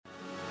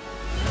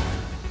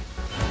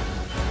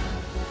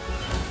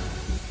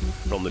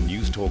From the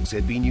Newstalk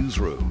ZB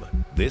Newsroom,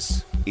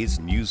 this is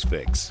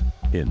Newsfix.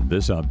 In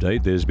this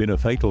update, there's been a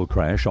fatal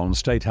crash on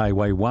State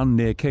Highway 1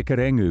 near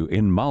Kekarengu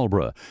in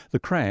Marlborough. The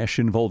crash,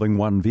 involving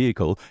one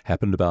vehicle,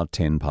 happened about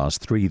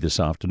 3:10 this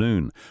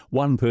afternoon.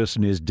 One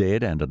person is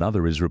dead and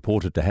another is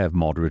reported to have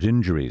moderate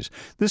injuries.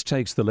 This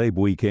takes the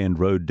Labour Weekend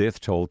road death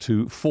toll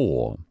to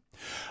 4.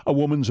 A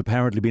woman's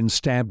apparently been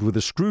stabbed with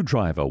a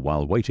screwdriver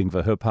while waiting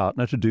for her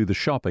partner to do the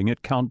shopping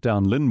at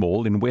Countdown Lynn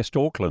Mall in West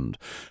Auckland.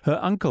 Her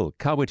uncle,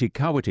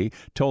 Kawiti,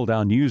 told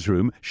our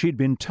newsroom she'd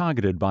been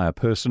targeted by a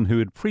person who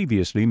had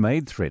previously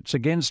made threats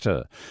against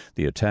her.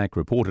 The attack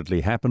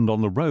reportedly happened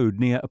on the road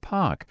near a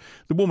park.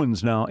 The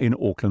woman's now in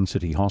Auckland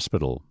City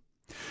Hospital.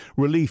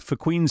 Relief for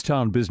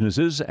Queenstown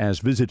businesses as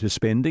visitor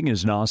spending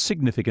is now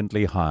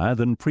significantly higher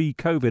than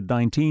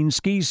pre-COVID-19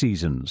 ski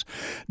seasons.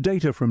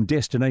 Data from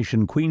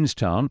Destination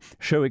Queenstown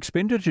show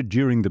expenditure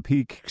during the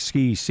peak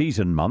ski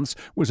season months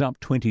was up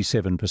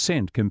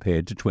 27%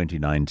 compared to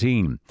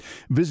 2019.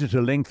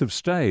 Visitor length of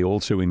stay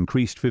also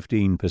increased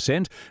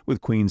 15%,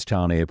 with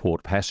Queenstown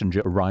Airport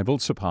passenger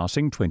arrivals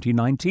surpassing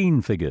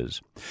 2019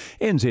 figures.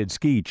 NZ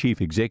Ski Chief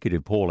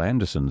Executive Paul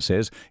Anderson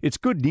says it's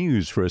good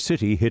news for a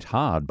city hit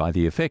hard by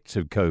the effects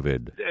of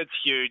COVID. It's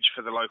huge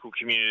for the local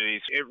communities.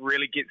 It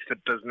really gets the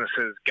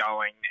businesses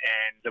going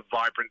and the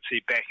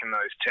vibrancy back in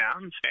those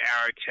towns.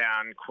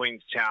 Arrowtown,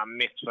 Queenstown,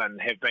 Methven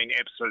have been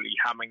absolutely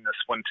humming this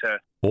winter.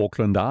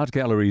 Auckland Art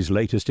Gallery's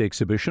latest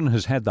exhibition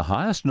has had the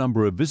highest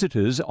number of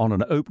visitors on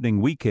an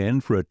opening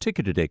weekend for a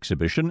ticketed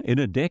exhibition in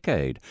a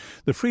decade.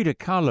 The Frida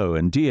Kahlo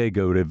and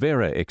Diego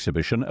Rivera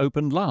exhibition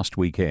opened last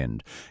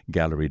weekend.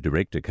 Gallery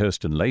director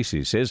Kirsten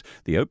Lacey says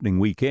the opening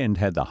weekend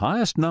had the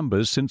highest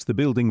numbers since the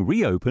building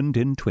reopened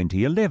in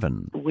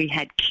 2011. We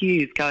had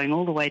queues going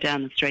all the way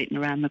down the street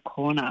and around the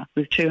corner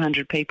with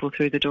 200 people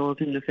through the doors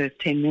in the first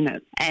 10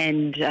 minutes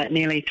and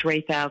nearly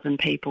 3,000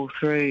 people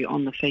through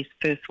on the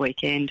first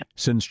weekend.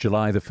 Since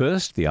July the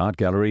 1st, the art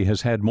gallery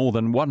has had more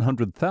than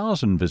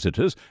 100,000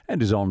 visitors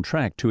and is on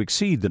track to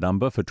exceed the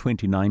number for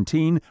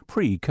 2019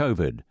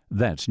 pre-COVID.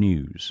 That's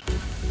news.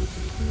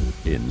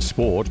 In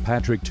sport,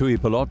 Patrick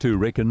Tuipulotu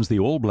reckons the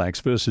All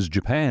Blacks versus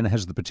Japan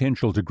has the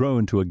potential to grow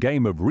into a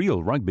game of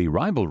real rugby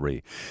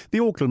rivalry.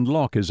 The Auckland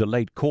lock is a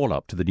late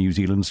call-up to the New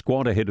Zealand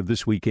squad ahead of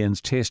this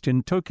weekend's test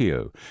in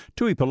Tokyo.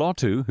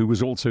 Tuipulotu, who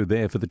was also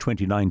there for the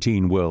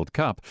 2019 World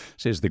Cup,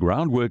 says the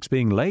groundwork's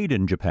being laid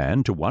in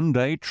Japan to one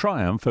day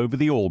triumph over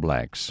the All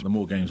Blacks. The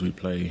more games we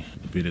play,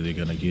 the better they're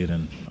going to get,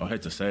 and I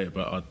hate to say it,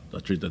 but I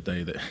dread the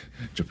day that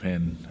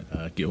Japan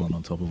get one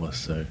on top of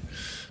us.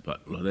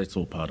 But that's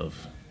all part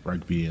of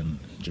rugby, and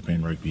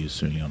Japan rugby is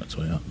certainly on its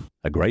way up.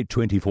 A great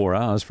 24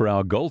 hours for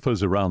our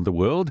golfers around the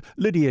world.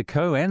 Lydia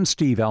Ko and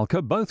Steve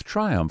Alker both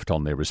triumphed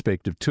on their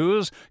respective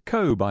tours.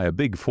 Ko by a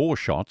big 4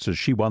 shots as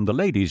she won the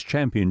Ladies'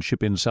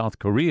 Championship in South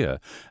Korea.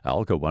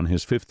 Alker won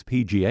his 5th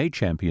PGA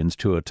Champions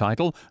Tour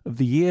title of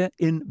the year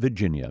in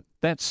Virginia.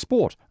 That's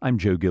sport. I'm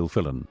Joe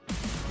Gilfillan.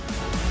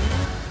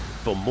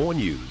 For more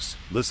news,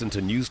 listen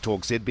to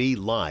Newstalk ZB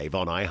live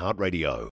on iHeartRadio.